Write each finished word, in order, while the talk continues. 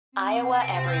Iowa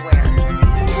Everywhere.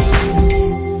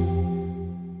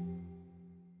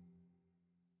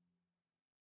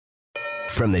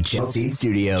 From the Chelsea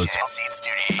Studios.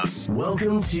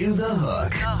 Welcome to The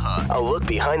Hook. A look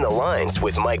behind the lines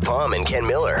with Mike Palm and Ken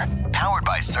Miller. Powered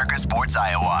by Circa Sports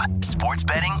Iowa. Sports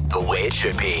betting the way it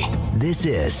should be. This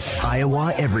is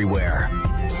Iowa Everywhere.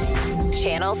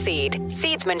 Channel Seed.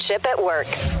 Seedsmanship at work.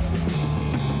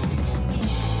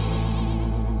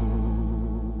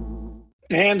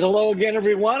 And hello again,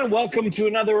 everyone, and welcome to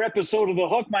another episode of The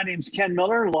Hook. My name's Ken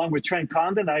Miller, along with Trent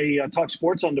Condon. I talk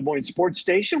sports on Des Moines Sports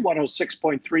Station,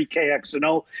 106.3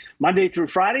 KXNO, Monday through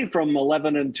Friday from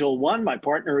 11 until 1. My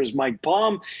partner is Mike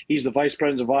Palm. He's the Vice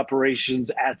President of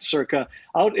Operations at Circa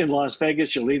out in Las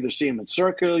Vegas. You'll either see him at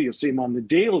Circa, you'll see him on the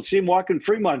D, you'll see him walking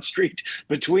Fremont Street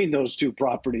between those two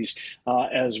properties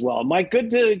as well. Mike,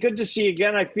 good to see you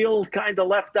again. I feel kind of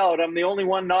left out. I'm the only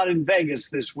one not in Vegas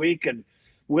this week, and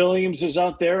Williams is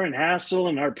out there, and Hassel,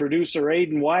 and our producer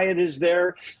Aiden Wyatt is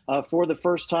there for the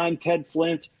first time, Ted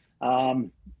Flint.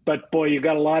 But, boy, you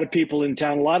got a lot of people in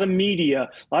town, a lot of media,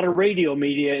 a lot of radio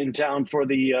media in town for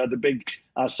the big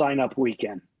sign-up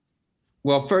weekend.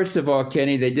 Well, first of all,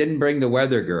 Kenny, they didn't bring the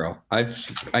weather girl.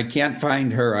 I can't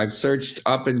find her. I've searched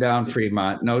up and down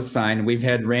Fremont, no sign. We've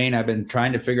had rain. I've been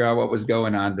trying to figure out what was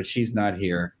going on, but she's not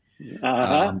here.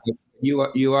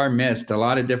 You are missed. A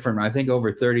lot of different, I think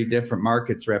over 30 different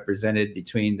markets represented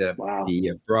between the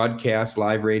broadcast,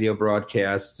 live radio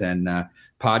broadcasts and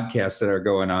podcasts that are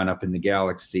going on up in the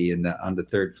Galaxy and on the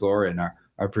third floor. And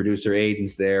our producer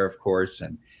Aiden's there, of course,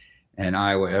 and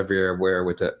Iowa Everywhere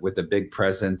with a big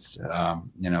presence.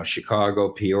 Chicago,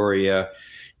 Peoria,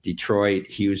 Detroit,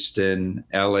 Houston,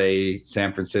 LA,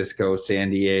 San Francisco,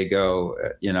 San Diego.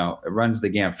 It runs the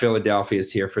gamut. Philadelphia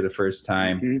is here for the first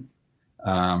time. Mm-hmm.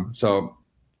 So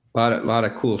a lot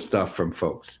of cool stuff from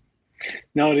folks.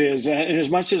 No, it is. And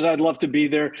as much as I'd love to be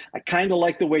there, I kind of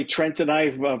like the way Trent and I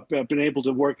have been able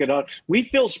to work it out. We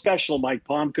feel special, Mike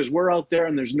Palm, because we're out there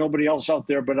and there's nobody else out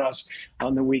there but us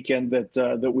on the weekend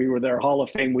that we were there, Hall of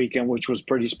Fame weekend, which was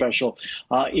pretty special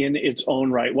in its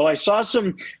own right. Well, I saw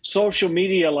some social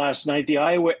media last night, the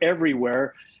Iowa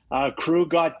Everywhere crew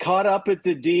got caught up at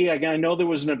the D. I know there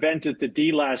was an event at the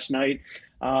D last night.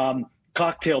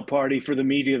 Cocktail party for the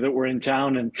media that were in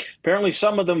town, and apparently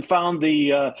some of them found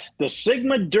the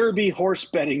Sigma Derby horse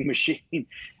betting machine.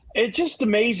 It just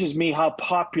amazes me how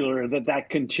popular that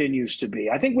continues to be.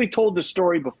 I think we told the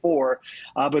story before,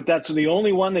 but that's the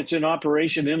only one that's in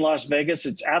operation in Las Vegas.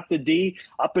 It's at the D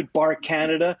up at Bar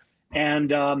Canada,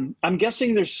 and I'm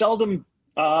guessing there's seldom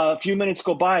a few minutes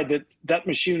go by that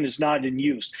machine is not in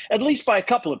use, at least by a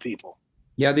couple of people.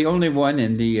 Yeah, the only one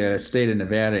in the state of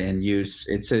Nevada in use.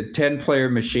 It's a 10-player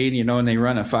machine, and they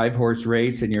run a 5-horse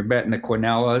race, and you're betting the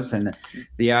Quinellas, and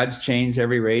the odds change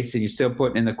every race, and you're still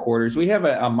putting in the quarters. We have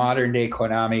a modern-day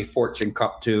Konami Fortune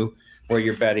Cup 2, where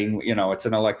you're betting, it's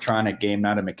an electronic game,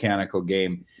 not a mechanical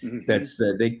game. Mm-hmm. That's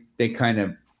they kind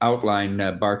of outline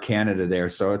Bar Canada there,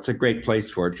 so it's a great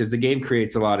place for it because the game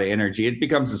creates a lot of energy. It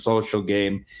becomes a social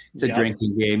game. It's a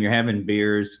drinking game. You're having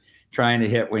beers, trying to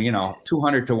hit when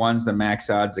 200 to 1's the max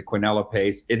odds the Quinella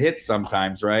pays. It hits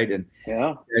sometimes, right? And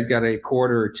guys got a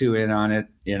quarter or two in on it.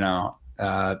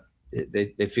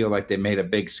 They feel like they made a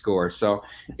big score. So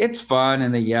it's fun,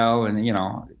 and they yell, and you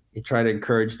try to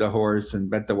encourage the horse and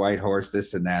bet the white horse,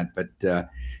 this and that. But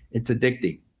it's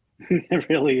addicting. It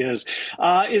really is.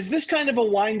 Is this kind of a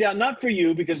wind down? Not for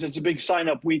you because it's a big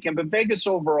sign-up weekend, but Vegas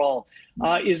overall.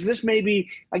 Is this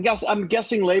maybe? I'm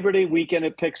guessing Labor Day weekend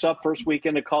it picks up, first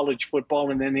weekend of college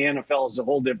football, and then the NFL is a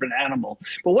whole different animal.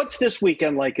 But what's this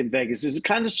weekend like in Vegas? Is it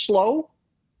kind of slow?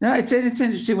 No, it's an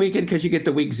interesting weekend because you get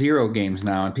the week 0 games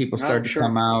now, and people start to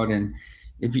come out. And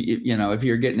if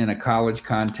you're getting in a college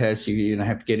contest, you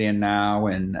have to get in now,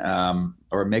 and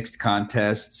or a mixed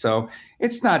contest. So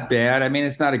it's not bad. I mean,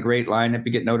 it's not a great lineup.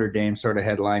 You get Notre Dame sort of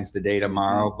headlines the day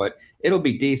tomorrow, but it'll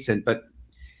be decent.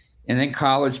 And then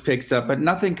college picks up, but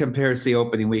nothing compares to the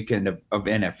opening weekend of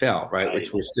NFL, right?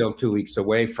 Which we're still 2 weeks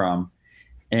away from.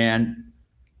 And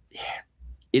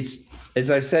it's,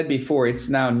 as I've said before, it's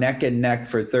now neck and neck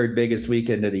for third biggest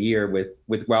weekend of the year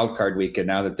with wild card weekend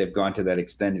now that they've gone to that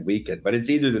extended weekend. But it's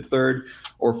either the third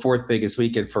or fourth biggest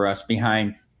weekend for us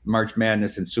behind March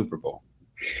Madness and Super Bowl.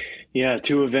 Yeah,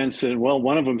 2 events.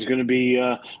 One of them is going to be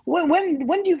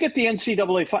when do you get the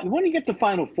NCAA final? When do you get the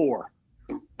Final Four?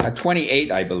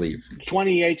 28, I believe.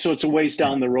 28, so it's a ways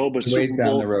down the road, but ways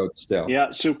down the road still.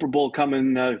 Yeah, Super Bowl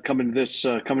coming this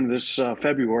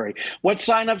February. What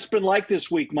sign-up's been like this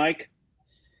week, Mike?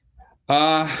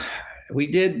 We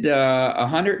did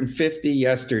 150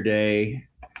 yesterday.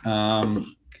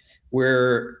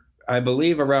 We're I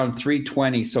believe, around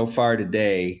 320 so far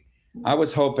today. I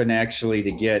was hoping actually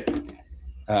to get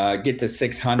to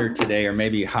 600 today or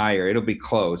maybe higher. It'll be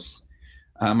close.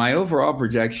 My overall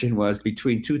projection was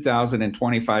between 2,000 and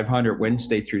 2,500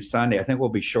 Wednesday through Sunday. I think we'll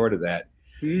be short of that.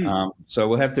 So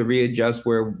we'll have to readjust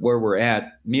where we're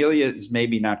at. Amelia's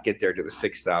maybe not get there to the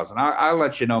 6,000. I'll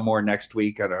let you know more next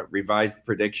week on a revised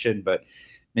prediction, but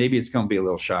maybe it's going to be a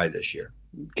little shy this year.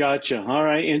 Gotcha. All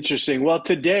right. Interesting. Well,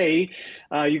 today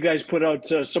you guys put out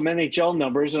some NHL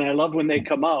numbers, and I love when they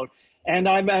come out. And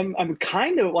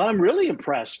I'm really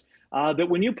impressed that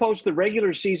when you post the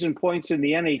regular season points in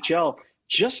the NHL,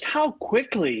 just how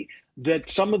quickly that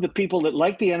some of the people that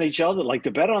like the NHL, that like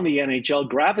to bet on the NHL,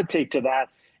 gravitate to that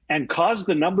and cause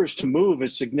the numbers to move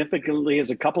as significantly as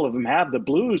a couple of them have. The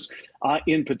Blues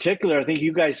in particular, I think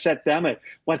you guys set them at,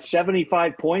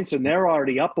 75 points, and they're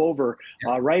already up over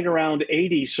right around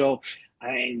 80. So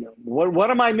what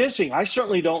am I missing? I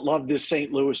certainly don't love this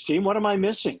St. Louis team. What am I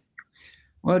missing?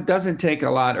 Well, it doesn't take a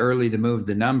lot early to move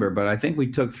the number, but I think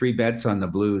we took 3 bets on the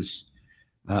Blues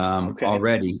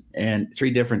already, and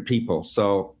 3 different people.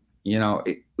 So,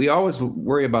 we always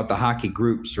worry about the hockey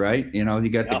groups, right? You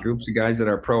got the groups of guys that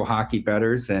are pro hockey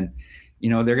bettors, and,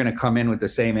 they're going to come in with the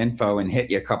same info and hit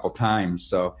you a couple times.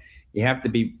 So you have to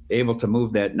be able to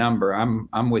move that number.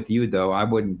 I'm with you though. I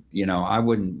wouldn't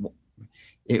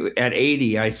at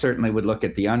 80, I certainly would look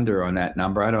at the under on that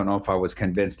number. I don't know if I was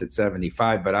convinced at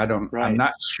 75, but I'm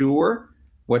not sure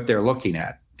what they're looking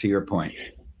at, to your point.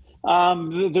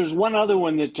 There's one other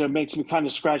one that makes me kind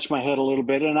of scratch my head a little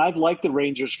bit, and I've liked the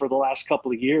Rangers for the last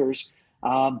couple of years,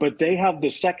 but they have the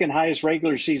second highest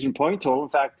regular season point total. In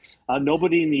fact,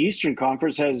 nobody in the Eastern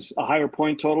Conference has a higher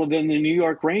point total than the New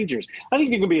York Rangers. I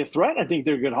think they're going to be a threat. I think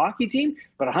they're a good hockey team,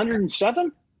 but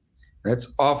 107?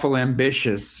 That's awful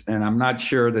ambitious, and I'm not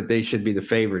sure that they should be the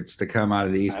favorites to come out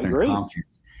of the Eastern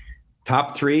Conference.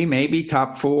 Top 3, maybe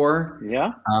top 4.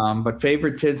 Yeah. But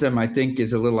favoritism, I think,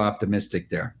 is a little optimistic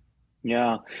there.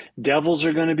 Yeah. Devils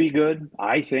are going to be good,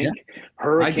 I think. Yeah.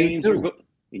 Hurricanes are good.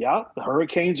 Yeah, the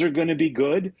Hurricanes are going to be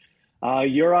good.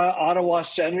 Your Ottawa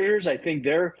Senators, I think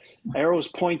their arrow's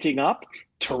pointing up.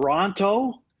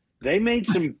 Toronto, they made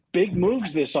some big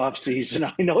moves this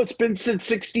offseason. I know it's been since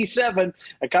 '67.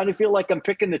 I kind of feel like I'm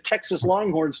picking the Texas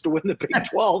Longhorns to win the Big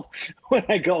 12 when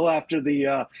I go after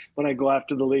the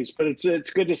Leafs. But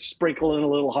it's good to sprinkle in a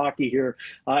little hockey here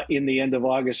in the end of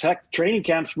August. Heck, training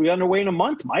camps will be underway in a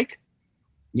month, Mike.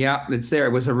 Yeah, it's there.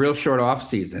 It was a real short off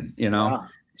season,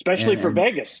 especially for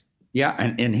Vegas. Yeah,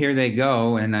 and here they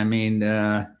go. And I mean,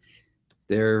 they're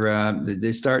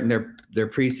starting their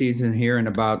preseason here in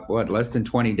about less than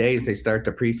 20 days. They start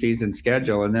the preseason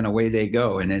schedule, and then away they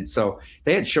go. And so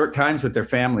they had short times with their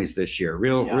families this year,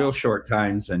 real short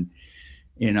times. And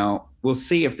we'll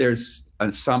see if there's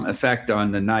some effect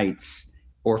on the Knights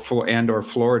or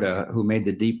Florida, who made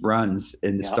the deep runs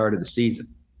in the start of the season.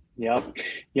 Yeah,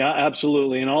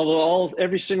 absolutely. And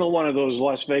every single one of those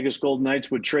Las Vegas Golden Knights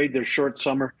would trade their short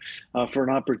summer for an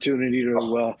opportunity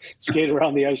to skate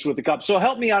around the ice with the Cup. So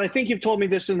help me out. I think you've told me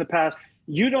this in the past.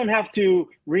 You don't have to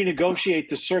renegotiate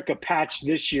the Circa patch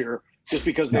this year just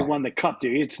because they won the Cup, do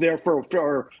you? It's there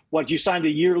for what? You signed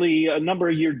a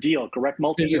number-of-year deal, correct?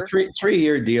 Multi-year? It's a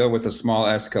 3-year deal with a small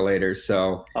escalator.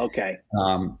 So okay.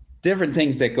 Different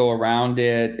things that go around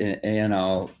it,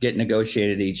 get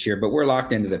negotiated each year, but we're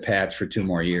locked into the patch for 2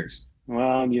 more years.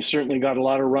 Well, you certainly got a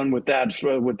lot of run with that,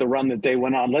 with the run that they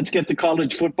went on. Let's get to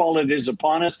college football. It is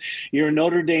upon us. You're a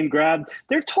Notre Dame grad.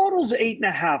 Their total's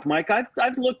 8.5, Mike.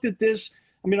 I've looked at this.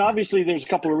 I mean, obviously there's a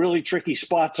couple of really tricky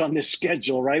spots on this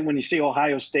schedule, right? When you see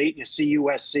Ohio State and you see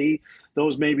USC,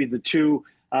 those may be the 2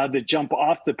 that jump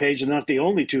off the page, and not the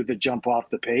only 2 that jump off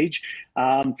the page.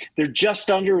 They're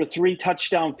just under a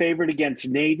 3-touchdown favorite against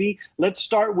Navy. Let's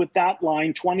start with that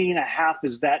line. 20.5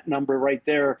 is that number right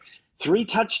there. 3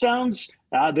 touchdowns.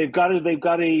 They've got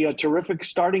a terrific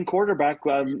starting quarterback,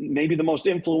 maybe the most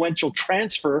influential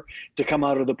transfer to come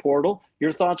out of the portal.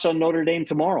 Your thoughts on Notre Dame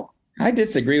tomorrow? I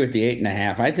disagree with the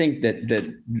 8.5. I think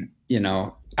that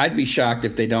I'd be shocked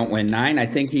if they don't win 9. I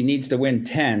think he needs to win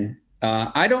 10.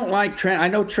 I don't like Trent. I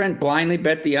know Trent blindly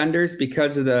bet the unders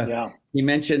because of he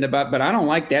mentioned but I don't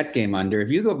like that game under.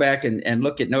 If you go back and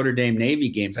look at Notre Dame Navy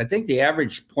games, I think the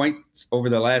average points over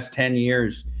the last 10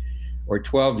 years or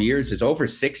 12 years is over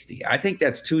 60. I think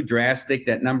that's too drastic.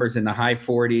 That number's in the high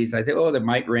 40s. I think, there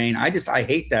might rain. I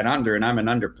hate that under, and I'm an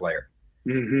under player.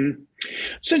 Mm-hmm.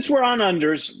 Since we're on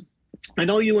unders, I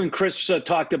know you and Chris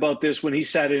talked about this when he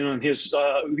sat in on his,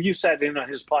 you sat in on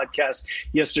his podcast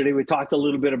yesterday. We talked a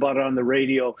little bit about it on the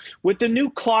radio. With the new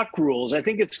clock rules, I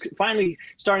think it's finally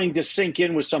starting to sink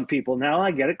in with some people. Now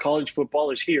I get it. College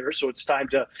football is here, so it's time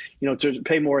to, to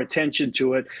pay more attention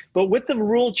to it. But with the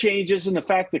rule changes and the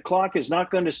fact the clock is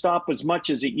not going to stop as much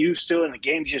as it used to, and the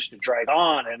games used to drag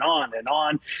on and on and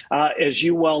on, as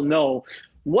you well know,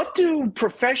 what do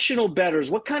professional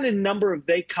bettors, what kind of number have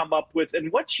they come up with?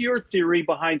 And what's your theory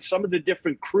behind some of the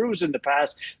different crews in the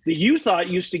past that you thought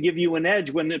used to give you an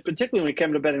edge, particularly when it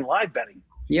came to betting, live betting?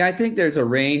 Yeah, I think there's a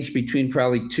range between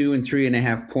probably 2 and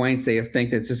 3.5 points. They think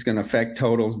that's just going to affect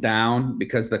totals down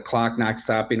because the clock not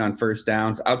stopping on first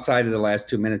downs outside of the last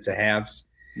 2 minutes of halves.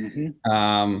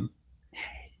 Mm-hmm.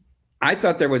 I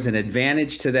thought there was an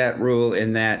advantage to that rule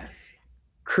in that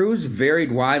crews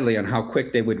varied widely on how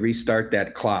quick they would restart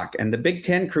that clock. And the Big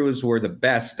Ten crews were the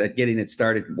best at getting it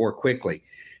started more quickly.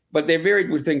 But they varied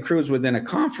within crews within a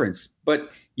conference. But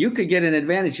you could get an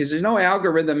advantage because there's no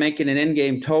algorithm making an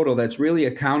in-game total that's really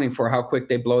accounting for how quick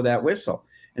they blow that whistle.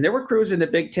 And there were crews in the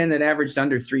Big Ten that averaged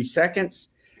under 3 seconds,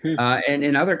 and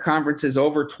in other conferences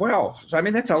over 12. So, I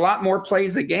mean, that's a lot more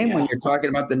plays a game when you're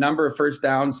talking about the number of first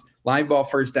downs, live ball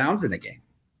first downs in a game.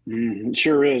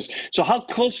 Sure is. So how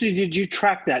closely did you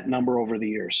track that number over the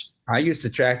years? I used to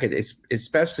track it,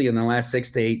 especially in the last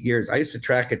 6 to 8 years. I used to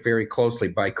track it very closely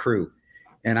by crew,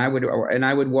 and I would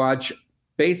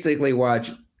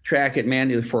track it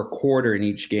manually for a quarter in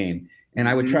each game. And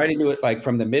I would try to do it like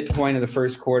from the midpoint of the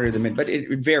first quarter to but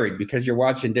it varied because you're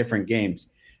watching different games.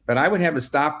 But I would have a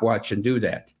stopwatch and do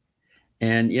that.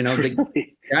 And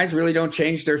the guys really don't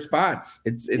change their spots.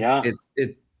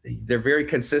 They're very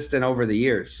consistent over the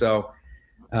years. So,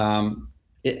 and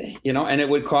it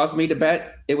would cause me to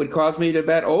bet. It would cause me to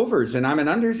bet overs, and I'm an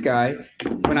unders guy.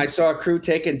 When I saw a crew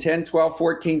taking 10, 12,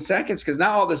 14 seconds, because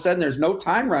now all of a sudden there's no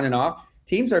time running off.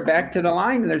 Teams are back to the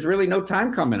line, and there's really no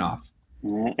time coming off.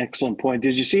 Excellent point.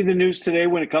 Did you see the news today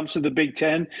when it comes to the Big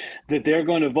Ten that they're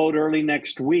going to vote early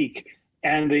next week?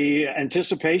 And the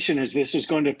anticipation is this is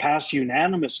going to pass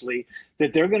unanimously,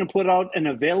 that they're going to put out an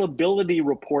availability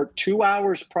report 2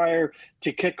 hours prior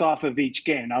to kickoff of each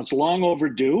game. Now, it's long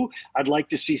overdue. I'd like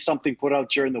to see something put out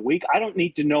during the week. I don't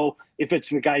need to know if it's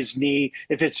the guy's knee,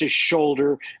 if it's his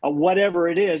shoulder, whatever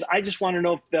it is. I just want to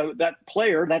know if that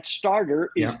player, that starter,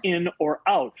 is in or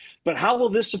out. But how will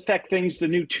this affect things, the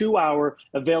new 2 hour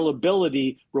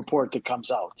availability report that comes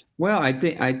out? Well, I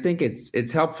think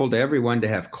it's helpful to everyone to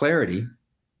have clarity.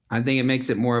 I think it makes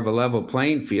it more of a level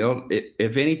playing field.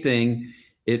 If anything,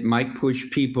 it might push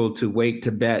people to wait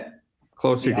to bet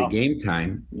closer to game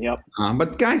time. Yep.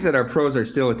 But guys that are pros are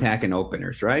still attacking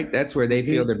openers, right? That's where they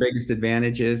feel their biggest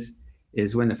advantage is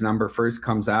when the number first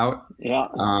comes out. Yeah.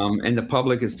 And the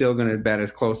public is still going to bet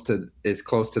as close to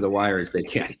the wire as they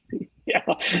can. Yeah,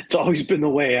 it's always been the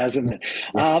way, hasn't it?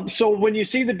 So when you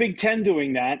see the Big Ten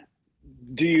doing that,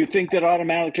 do you think that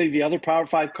automatically the other Power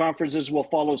 5 conferences will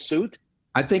follow suit?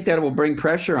 I think that will bring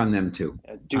pressure on them too.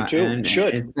 Do too.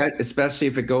 Should. Especially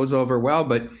if it goes over well.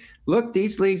 But look,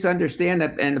 these leagues understand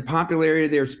that, and the popularity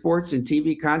of their sports and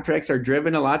TV contracts are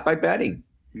driven a lot by betting.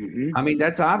 Mm-hmm. I mean,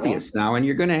 that's obvious now. And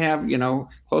you're going to have,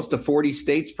 close to 40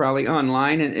 states probably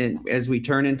online and as we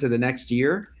turn into the next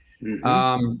year.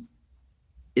 Mm-hmm.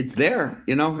 It's there,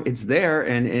 it's there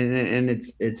and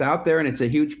it's out there and it's a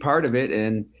huge part of it.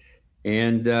 And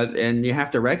you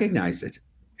have to recognize it.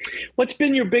 What's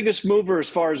been your biggest mover as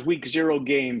far as week 0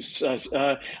 games?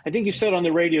 I think you said on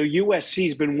the radio,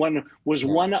 USC's been one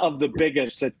of the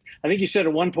biggest. That I think you said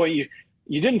at one point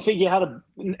you didn't think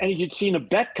you'd seen a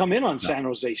bet come in on San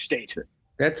Jose State.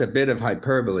 That's a bit of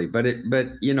hyperbole, but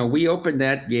we opened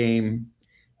that game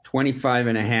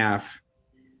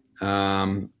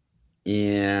 25.5,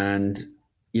 and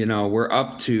we're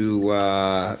up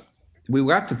to we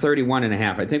got to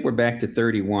 31.5. I think we're back to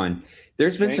 31.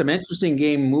 There's been some interesting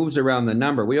game moves around the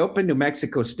number. We opened New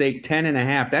Mexico State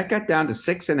 10.5. That got down to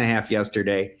 6.5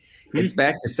 yesterday. It's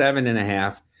back to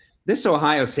 7.5. This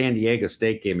Ohio-San Diego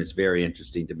State game is very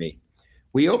interesting to me.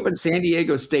 We opened San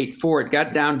Diego State 4. It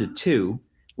got down to 2,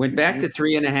 went back to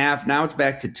 3.5. Now it's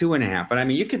back to 2.5. But I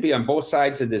mean, you could be on both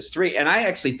sides of this 3. And I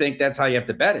actually think that's how you have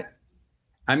to bet it.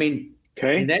 I mean,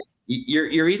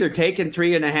 you're either taking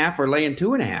 3.5 or laying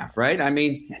 2.5, right? I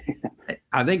mean,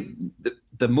 I think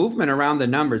the movement around the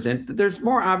numbers, and there's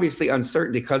more obviously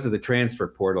uncertainty because of the transfer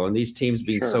portal and these teams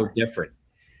being so different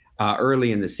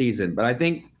early in the season. But I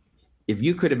think if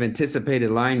you could have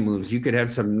anticipated line moves, you could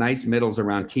have some nice middles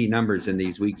around key numbers in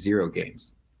these week 0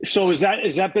 games. So has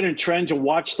that been a trend to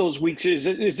watch those weeks?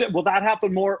 Will that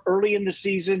happen more early in the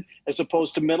season as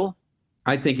opposed to middle?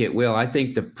 I think it will. I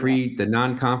think the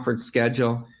non-conference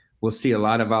schedule will see a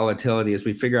lot of volatility as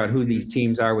we figure out who these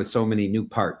teams are with so many new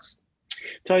parts.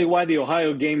 Tell you why the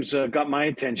Ohio games got my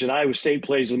attention. Iowa State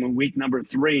plays them in week number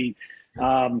 3.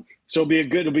 So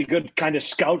it'll be good kind of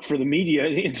scout for the media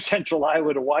in Central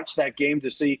Iowa to watch that game, to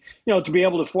see, to be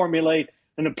able to formulate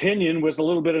an opinion with a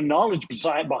little bit of knowledge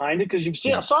behind it, because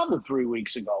I saw them 3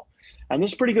 weeks ago. And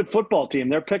this is a pretty good football team.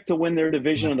 They're picked to win their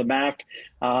division of the MAC.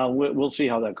 We'll see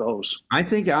how that goes. I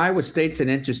think Iowa State's an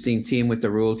interesting team with the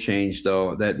rule change,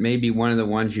 though, that may be one of the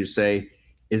ones you say,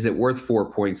 is it worth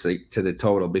 4 points to the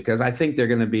total? Because I think they're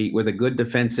going to be with a good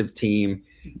defensive team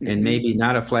and maybe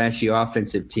not a flashy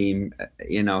offensive team.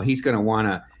 He's going to want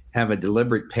to have a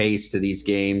deliberate pace to these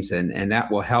games, and that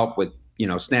will help with,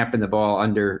 snapping the ball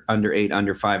under 8,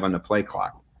 under 5 on the play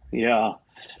clock. Yeah.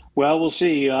 Well, we'll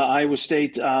see. Iowa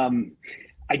State,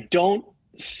 I don't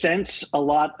sense a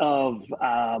lot of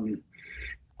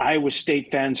Iowa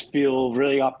State fans feel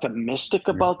really optimistic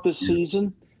about this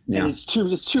season. Yeah. And it's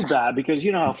too bad, because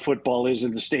you know how football is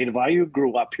in the state of Iowa. You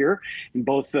grew up here, and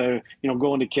both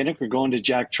going to Kinnick or going to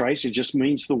Jack Trice, it just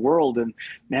means the world. And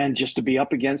man, just to be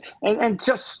up against Trent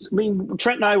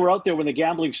and I were out there when the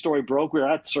gambling story broke. We were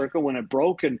at Circa when it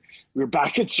broke, and we were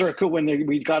back at Circa when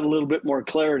we got a little bit more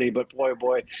clarity. But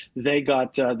boy, they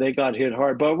got hit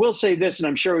hard. But I will say this, and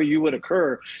I'm sure you would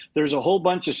occur. There's a whole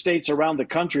bunch of states around the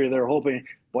country that are hoping,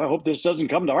 I hope this doesn't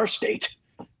come to our state,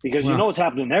 because it's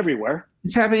happening everywhere.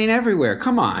 It's happening everywhere.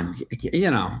 Come on.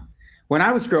 When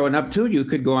I was growing up too, you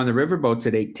could go on the riverboats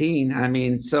at 18.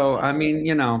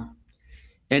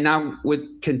 And now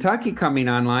with Kentucky coming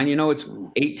online, it's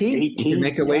 18. You can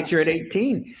make a wager at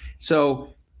 18.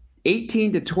 So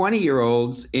 18 to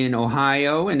 20-year-olds in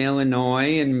Ohio and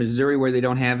Illinois and Missouri, where they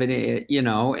don't have it,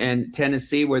 and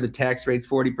Tennessee, where the tax rate's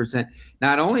 40%.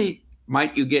 Not only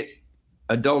might you get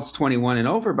adults 21 and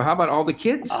over, but how about all the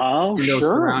kids in those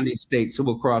surrounding states who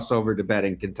will cross over to bet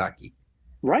in Kentucky?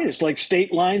 Right. It's like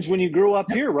state lines when you grew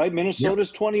up here, right? Minnesota's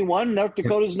 21, North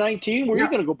Dakota's 19. Where are you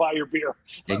going to go buy your beer?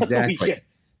 Exactly.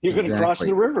 You're going to cross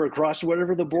the river, across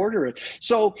whatever the border is.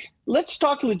 So let's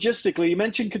talk logistically. You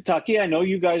mentioned Kentucky. I know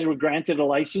you guys were granted a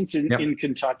license in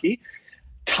Kentucky.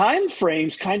 Time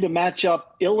frames kind of match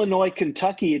up Illinois,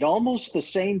 Kentucky at almost the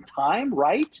same time,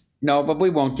 right? No, but we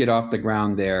won't get off the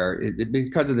ground there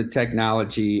because of the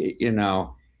technology.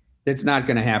 It's not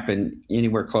going to happen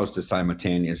anywhere close to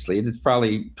simultaneously. It's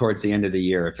probably towards the end of the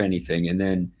year, if anything. And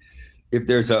then if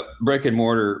there's a brick and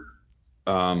mortar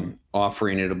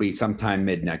offering, it'll be sometime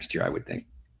mid next year, I would think.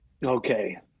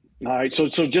 Okay. All right. So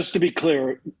just to be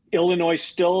clear, Illinois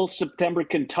still September,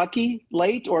 Kentucky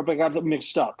late, or if I got them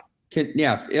mixed up?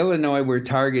 Yes. Illinois, we're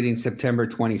targeting September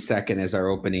 22nd as our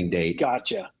opening date.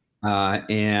 Gotcha.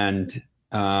 And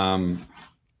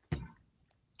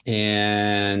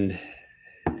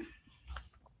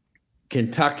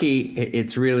Kentucky,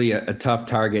 it's really a tough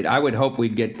target. I would hope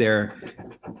we'd get there,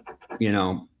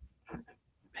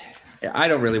 I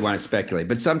don't really want to speculate,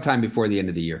 but sometime before the end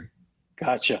of the year.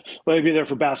 Gotcha. Well, you'll be there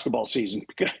for basketball season.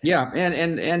 Yeah.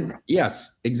 And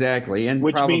yes, exactly. And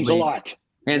which probably, means a lot.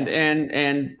 And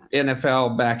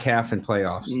NFL back half and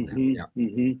playoffs.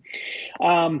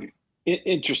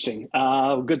 Interesting.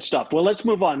 Good stuff. Well, let's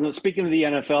move on. Speaking of the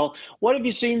NFL, what have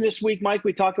you seen this week, Mike?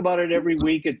 We talk about it every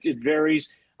week. It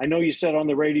varies. I know you said on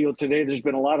the radio today there's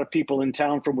been a lot of people in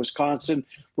town from Wisconsin.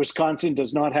 Wisconsin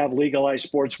does not have legalized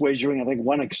sports wagering. I think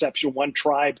one exception, one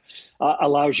tribe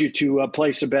allows you to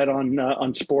place a bet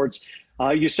on sports.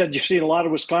 You said you've seen a lot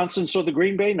of Wisconsin, so the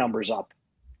Green Bay number's up.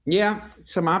 Yeah,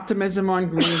 some optimism on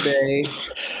Green Bay.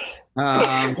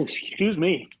 Excuse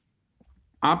me.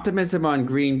 Optimism on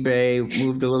Green Bay,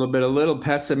 moved a little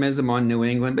pessimism on New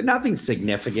England, but nothing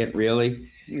significant really.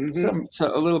 So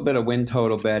a little bit of win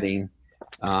total betting.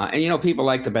 And people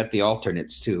like to bet the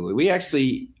alternates too. We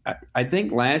actually, I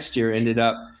think last year ended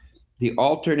up, the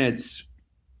alternates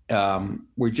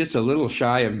were just a little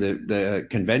shy of the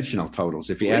conventional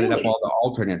totals. If you added up all the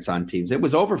alternates on teams, it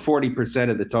was over 40%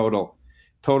 of the total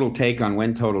take on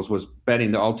win totals was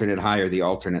betting the alternate high or the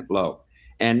alternate low.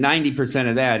 And 90%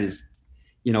 of that is,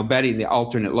 betting the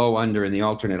alternate low under and the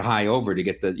alternate high over to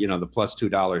get the, the plus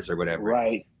 $2 or whatever.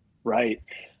 Right.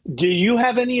 Do you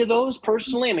have any of those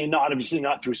personally? I mean, obviously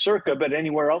not through Circa, but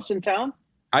anywhere else in town?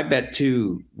 I bet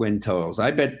 2 win totals. I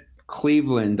bet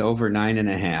Cleveland over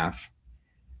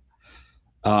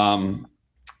 9.5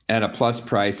 at a plus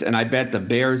price, and I bet the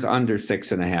Bears under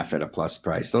 6.5 at a plus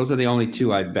price. Those are the only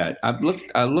 2 I bet. I look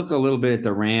a little bit at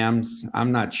the Rams.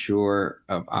 I'm not sure.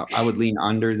 I would lean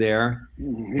under there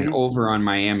and over on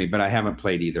Miami, but I haven't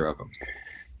played either of them.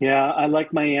 Yeah, I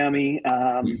like Miami.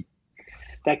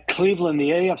 That Cleveland, the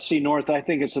AFC North, I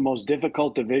think it's the most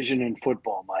difficult division in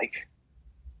football, Mike.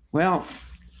 Well,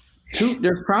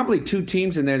 there's probably two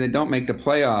teams in there that don't make the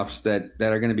playoffs that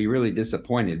are going to be really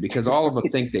disappointed because all of them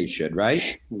think they should,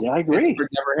 right? Yeah, I agree. Pittsburgh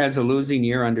never has a losing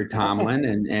year under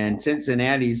Tomlin, and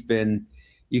Cincinnati's been,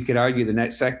 you could argue,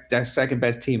 the second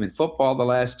best team in football the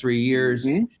last 3 years.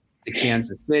 Mm-hmm. To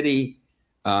Kansas City.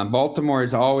 Baltimore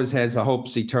always has the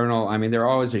hopes eternal. I mean, they're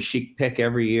always a chic pick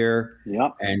every year.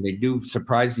 Yep. And they do,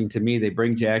 surprising to me, they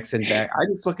bring Jackson back. I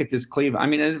just look at this Cleveland. I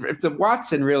mean, if the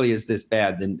Watson really is this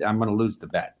bad, then I'm going to lose the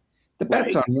bet. The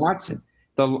bet's on Watson.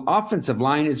 The offensive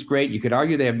line is great. You could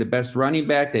argue they have the best running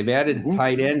back. They've added a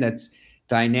tight end that's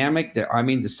dynamic.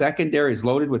 The secondary is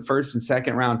loaded with first and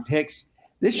second round picks.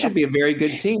 This should be a very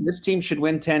good team. This team should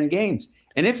win 10 games.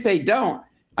 And if they don't,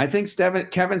 I think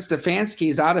Kevin Stefanski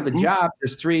is out of a job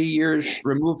just 3 years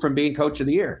removed from being coach of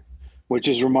the year. Which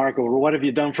is remarkable. What have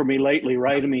you done for me lately,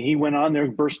 right? I mean, he went on there,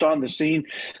 burst on the scene.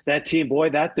 That team, boy,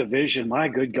 that division, my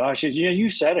good gosh. Yeah, you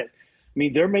said it. I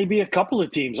mean, there may be a couple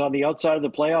of teams on the outside of the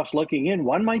playoffs looking in.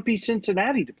 One might be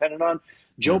Cincinnati, depending on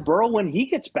Joe Burrow when he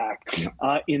gets back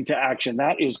into action.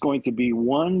 That is going to be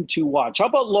one to watch. How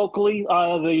about locally,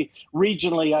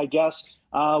 regionally, I guess?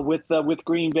 With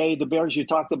Green Bay, the Bears, you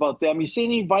talked about them. You see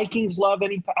any Vikings love,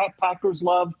 any Packers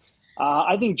love?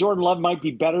 I think Jordan Love might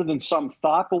be better than some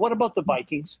thought, but what about the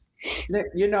Vikings?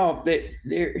 Their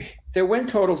win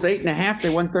total's 8.5. They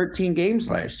won 13 games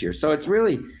last year. So it's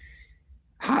really,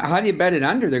 how do you bet it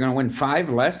under? They're going to win 5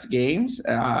 less games.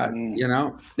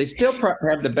 They still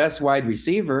have the best wide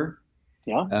receiver.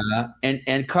 Yeah.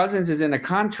 And Cousins is in a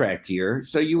contract year.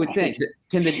 So you would think,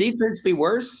 can the defense be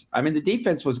worse? I mean, the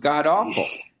defense was god awful.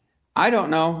 I don't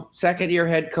know. Second year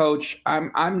head coach.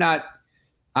 I'm not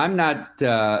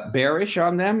bearish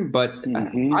on them, but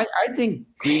I think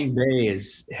Green Bay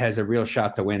has a real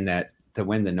shot to win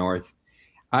the North.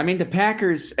 I mean, the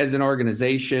Packers as an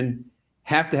organization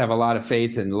have to have a lot of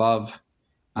faith and love.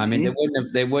 I mean,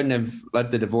 they wouldn't have let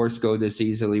the divorce go this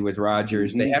easily with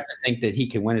Rodgers. They have to think that he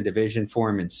can win a division for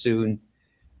him and soon.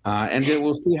 And then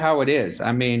we'll see how it is.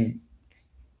 I mean,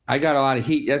 I got a lot of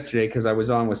heat yesterday because I was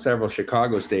on with several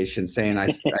Chicago stations saying I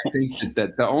think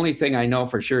that the only thing I know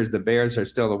for sure is the Bears are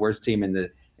still the worst team in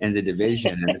the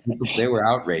division. And they were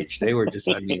outraged. They were just,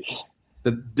 I mean,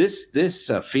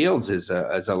 this Fields is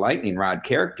a lightning rod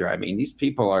character. I mean, these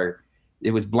people are. It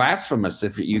was blasphemous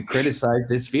if you criticize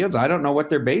this Fields. I don't know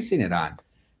what they're basing it on.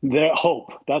 Their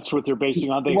hope. That's what they're basing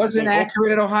on. He wasn't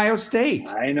accurate at Ohio State.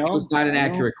 I know. He was not an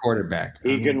accurate quarterback.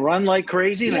 He can run like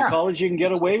crazy. In college, you can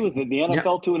get away with it. The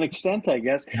NFL to an extent, I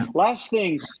guess. Yeah. Last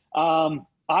thing,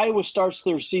 Iowa starts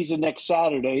their season next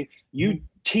Saturday. You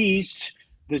teased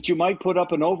that you might put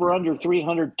up an over-under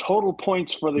 300 total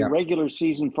points for the regular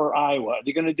season for Iowa. Are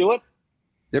you going to do it?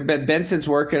 Benson's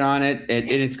working on it, and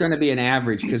it's going to be an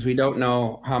average because we don't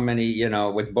know how many,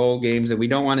 with bowl games, and we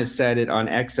don't want to set it on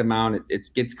X amount. It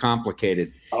gets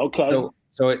complicated. Okay.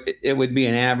 So it would be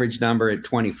an average number at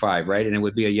 25, right? And it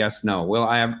would be a yes/no. Will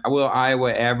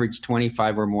Iowa average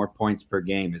 25 or more points per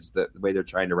game? Is the way they're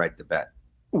trying to write the bet.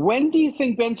 When do you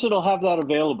think Benson will have that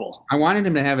available? I wanted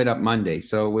him to have it up Monday,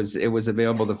 so it was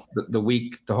available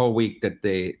the whole week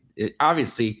that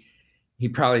obviously. He's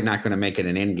probably not going to make it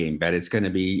an in-game bet. It's going to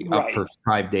be up for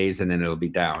 5 days and then it'll be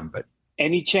down. But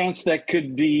any chance that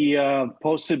could be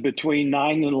posted between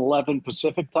 9 and 11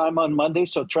 Pacific time on Monday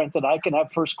so Trent and I can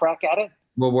have first crack at it?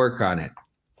 We'll work on it.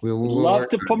 We'll love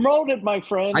to promote it, my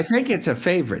friend. I think it's a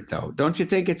favorite, though. Don't you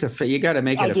think it's you got to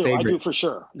make it a favorite? I do for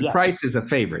sure. The price is a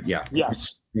favorite, yeah.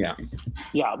 Yes. Yeah.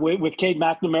 Yeah, with Cade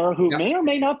McNamara, who may or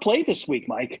may not play this week,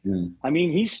 Mike. I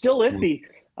mean, he's still iffy.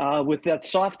 With that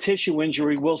soft tissue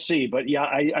injury, we'll see. But yeah,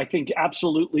 I think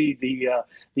absolutely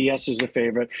the S is the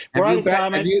favorite.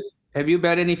 Have you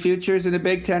bet any futures in the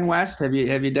Big Ten West? Have you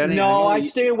done anything? No, I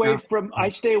stay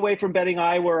away from betting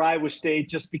Iowa or Iowa State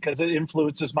just because it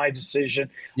influences my decision.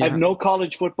 Yeah. I have no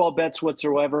college football bets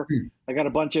whatsoever. I got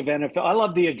a bunch of NFL. I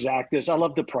love the exactness. I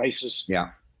love the prices. Yeah.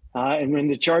 And when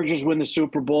the Chargers win the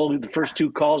Super Bowl, the first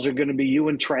 2 calls are going to be you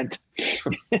and Trent.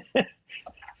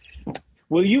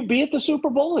 Will you be at the Super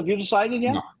Bowl? Have you decided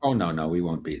yet? No. Oh, no, we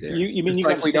won't be there. You mean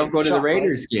we don't go to the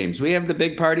Raiders games? We have the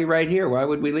big party right here. Why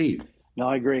would we leave? No,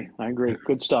 I agree.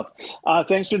 Good stuff.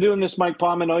 Thanks for doing this, Mike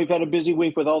Palm. I know you've had a busy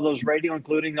week with all those radio,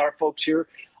 including our folks here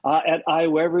at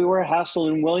Iowa Everywhere, Hassel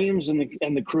and Williams and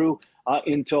the crew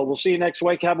in tow. We'll see you next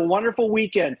week. Have a wonderful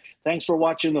weekend. Thanks for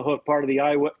watching The Hook, part of the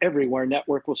Iowa Everywhere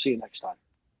Network. We'll see you next time.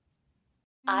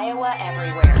 Iowa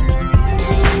Everywhere.